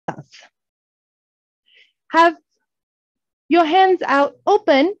Have your hands out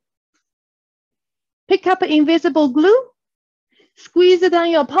open. Pick up invisible glue. Squeeze it on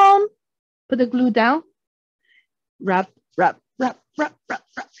your palm. Put the glue down. Rub, rub, rub, rub, rub,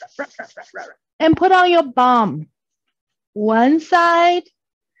 rub, rub, rub, rub, rub. And put on your balm. One side,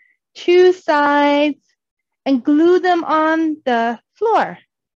 two sides, and glue them on the floor.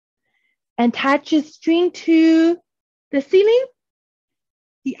 And attach a string to the ceiling,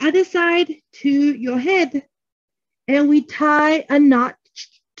 the other side to your head. And we tie a knot.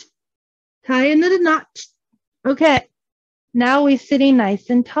 Tie another knot. Okay, now we're sitting nice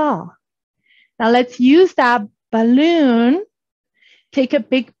and tall. Now let's use that balloon. Take a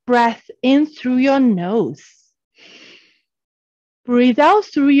big breath in through your nose. Breathe out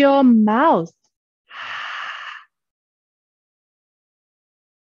through your mouth.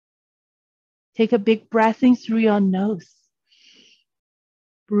 Take a big breath in through your nose.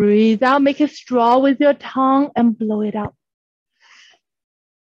 Breathe out, make a straw with your tongue and blow it out.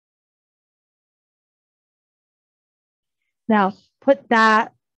 Now, put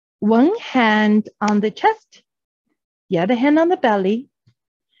that one hand on the chest, the other hand on the belly.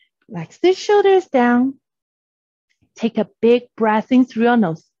 Flex the shoulders down. Take a big breath in through your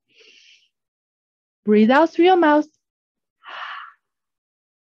nose. Breathe out through your mouth.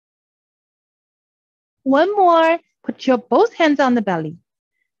 One more. Put your both hands on the belly.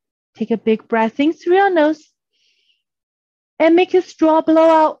 Take a big breath in through your nose. And make a straw blow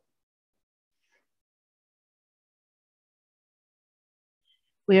out.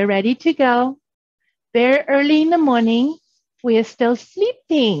 We're ready to go. Very early in the morning. We are still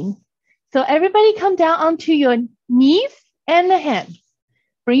sleeping. So everybody come down onto your knees and the hands.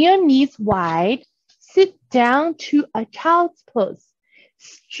 Bring your knees wide. Sit down to a child's pose.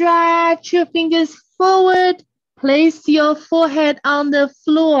 Stretch your fingers forward. Place your forehead on the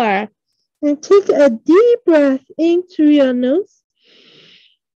floor. And take a deep breath in through your nose.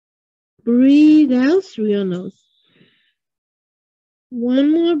 Breathe out through your nose.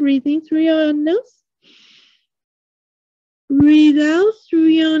 One more breathing through your nose. Breathe out through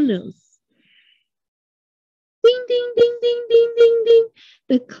your nose. Ding, ding, ding, ding, ding, ding, ding.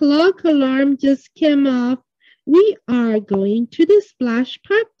 The clock alarm just came off. We are going to the splash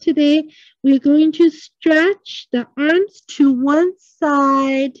park today. We're going to stretch the arms to one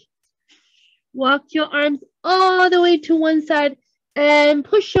side. Walk your arms all the way to one side and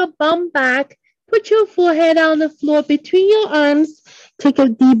push your bum back. Put your forehead on the floor between your arms. Take a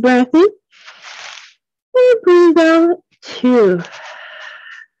deep breath in. And breathe out. 2.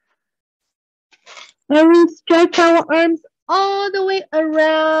 And we stretch our arms all the way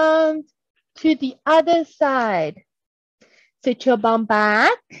around to the other side. Sit your bum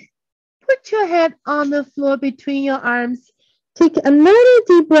back. Put your head on the floor between your arms. Take another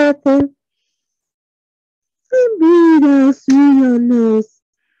deep breath in. And breathe out through your nose.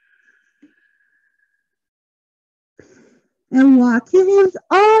 And walk your hands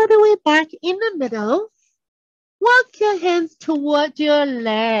all the way back in the middle. Walk your hands toward your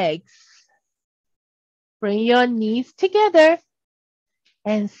legs. Bring your knees together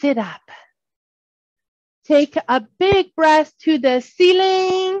and sit up. Take a big breath to the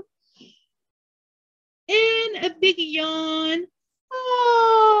ceiling. And a big yawn.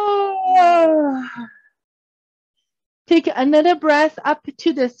 Oh. Take another breath up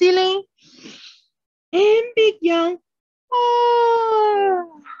to the ceiling. And big yawn.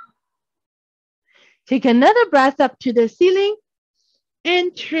 Oh. Take another breath up to the ceiling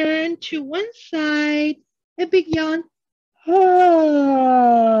and turn to one side. A big yawn.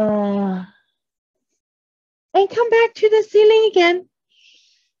 Oh. And come back to the ceiling again.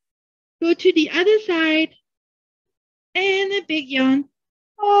 Go to the other side. And a big yawn.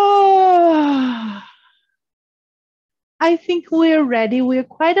 Oh. I think we're ready. We're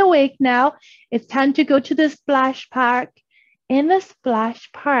quite awake now. It's time to go to the splash park. In the splash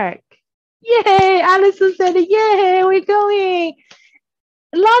park. Yay! Allison said, yay, we're going.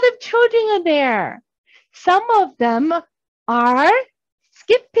 A lot of children are there. Some of them are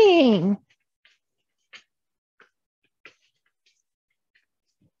skipping.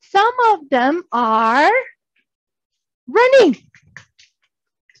 Some of them are running.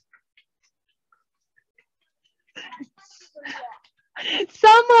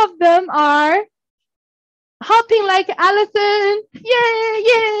 Some of them are hopping like Allison. Yay,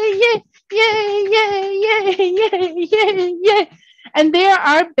 yay, yay, yay, yay, yay, yay, yay, yay. And there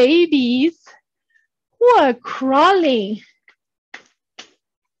are babies who are crawling.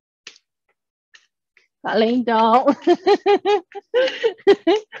 Falling down.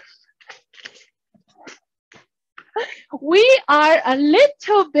 We are a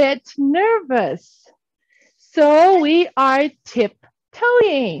little bit nervous. So we are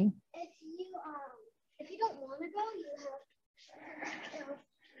tiptoeing. If you don't want to go, you have to.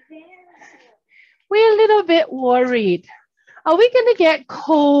 We're a little bit worried. Are we going to get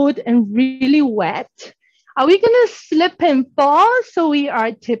cold and really wet? Are we going to slip and fall? So we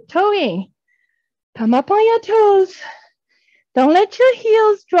are tiptoeing. Come up on your toes. Don't let your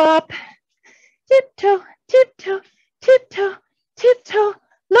heels drop. Tiptoe, tiptoe, tiptoe, tiptoe.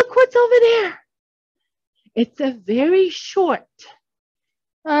 Look what's over there. It's a very short.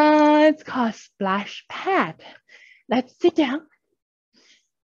 It's called splash pad. Let's sit down.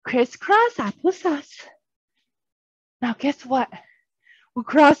 Crisscross applesauce. Now guess what? We'll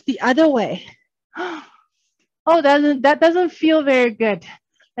cross the other way. Oh, that doesn't feel very good.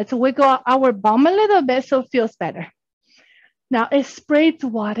 Let's wiggle our bum a little bit so it feels better. Now it sprays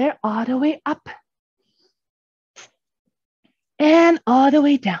water all the way up and all the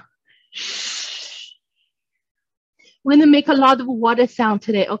way down. We're gonna make a lot of water sound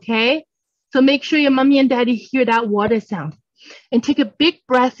today, okay? So make sure your mommy and daddy hear that water sound. And take a big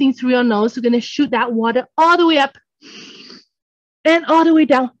breath in through your nose. We're gonna shoot that water all the way up and all the way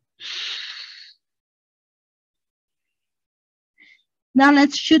down. Now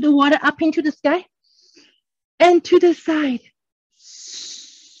let's shoot the water up into the sky and to the side.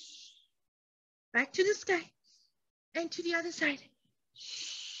 Back to the sky and to the other side.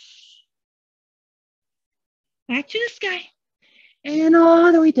 Back to the sky and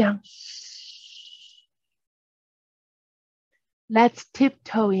all the way down. Let's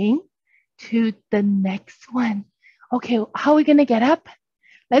tiptoeing to the next one. Okay, how are we gonna get up?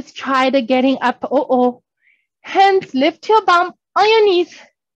 Let's try the getting up. Hands, lift your bum on your knees.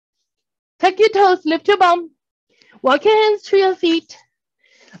 Tuck your toes, lift your bum. Walk your hands to your feet.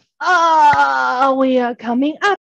 We are coming up.